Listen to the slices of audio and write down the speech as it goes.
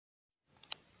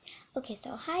Okay,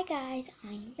 so hi guys,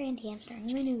 I'm Brandy. I'm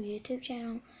starting my new YouTube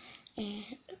channel, and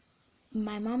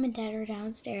my mom and dad are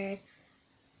downstairs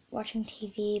watching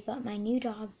TV, but my new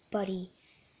dog, Buddy,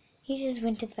 he just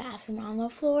went to the bathroom on the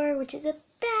floor, which is a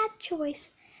bad choice.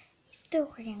 He's still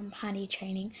working on potty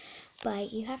training,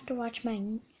 but you have to watch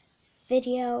my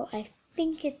video. I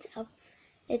think it's up,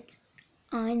 it's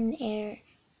on air,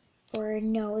 or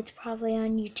no, it's probably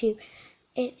on YouTube.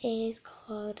 It is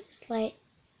called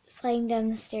Sliding Down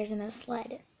the Stairs in a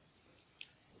Sled,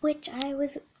 which I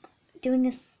was doing a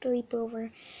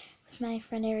sleepover with my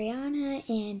friend Ariana,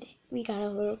 and we got a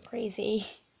little crazy.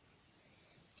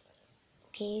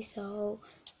 Okay, so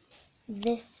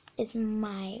this is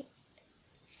my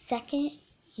second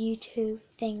YouTube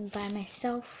thing by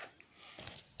myself,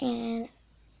 and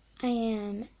I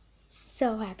am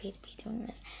so happy to be doing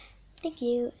this. Thank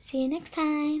you. See you next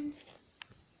time.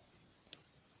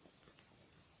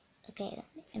 Okay,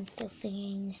 I'm still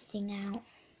figuring this thing out.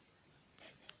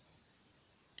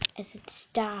 I said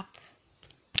stop.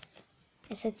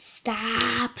 I said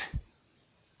stop.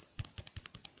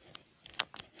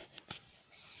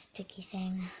 Sticky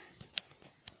thing.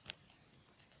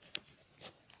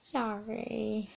 Sorry.